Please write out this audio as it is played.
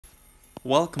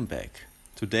Welcome back.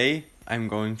 Today I'm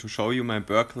going to show you my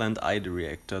Birkeland Eyde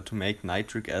Reactor to make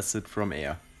nitric acid from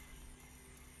air.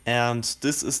 And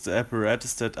this is the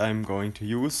apparatus that I'm going to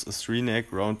use, a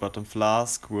 3-neck round bottom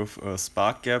flask with a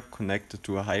spark gap connected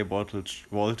to a high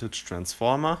voltage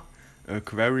transformer, an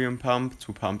aquarium pump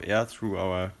to pump air through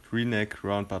our 3-neck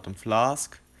round bottom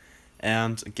flask,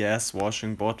 and a gas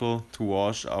washing bottle to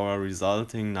wash our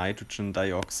resulting nitrogen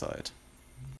dioxide.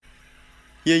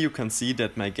 Here you can see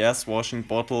that my gas washing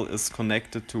bottle is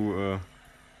connected to a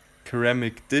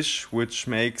ceramic dish, which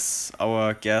makes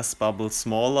our gas bubbles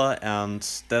smaller, and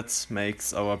that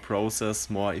makes our process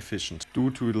more efficient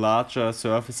due to the larger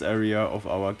surface area of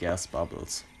our gas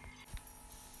bubbles.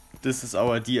 This is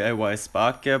our DIY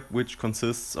spark gap, which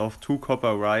consists of 2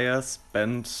 copper wires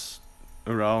bent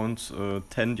around a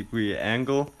 10-degree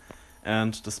angle,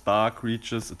 and the spark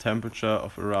reaches a temperature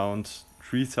of around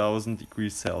 3000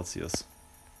 degrees Celsius.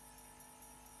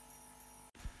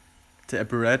 The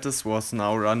apparatus was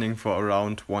now running for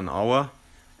around 1 hour,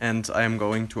 and I am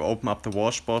going to open up the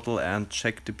wash bottle and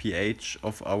check the pH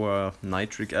of our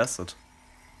nitric acid.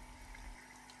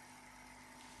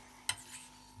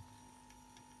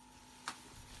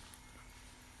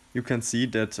 You can see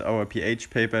that our pH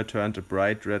paper turned a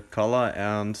bright red color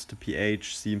and the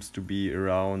pH seems to be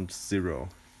around 0.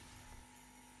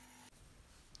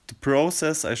 The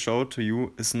process I showed to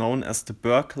you is known as the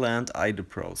Birkeland Eyde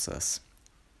process,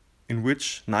 in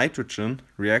which nitrogen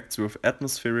reacts with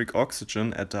atmospheric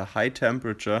oxygen at a high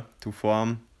temperature to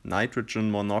form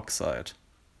nitrogen monoxide.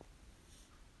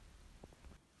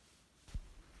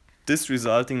 This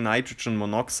resulting nitrogen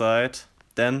monoxide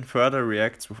then further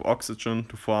reacts with oxygen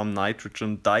to form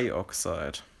nitrogen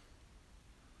dioxide.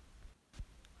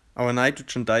 Our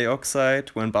nitrogen dioxide,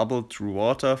 when bubbled through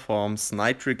water, forms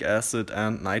nitric acid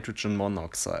and nitrogen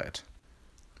monoxide.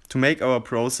 To make our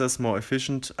process more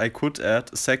efficient, I could add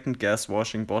a second gas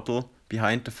washing bottle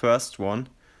behind the first one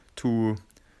to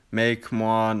make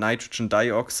more nitrogen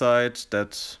dioxide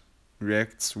that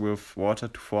reacts with water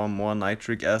to form more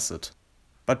nitric acid.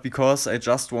 But because I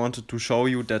just wanted to show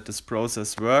you that this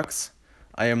process works,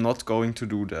 I am not going to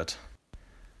do that.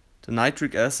 The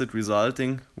nitric acid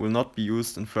resulting will not be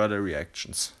used in further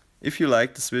reactions. If you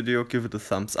like this video, give it a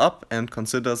thumbs up and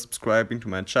consider subscribing to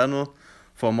my channel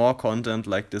for more content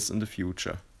like this in the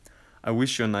future. I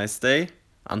wish you a nice day.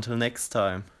 Until next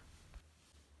time.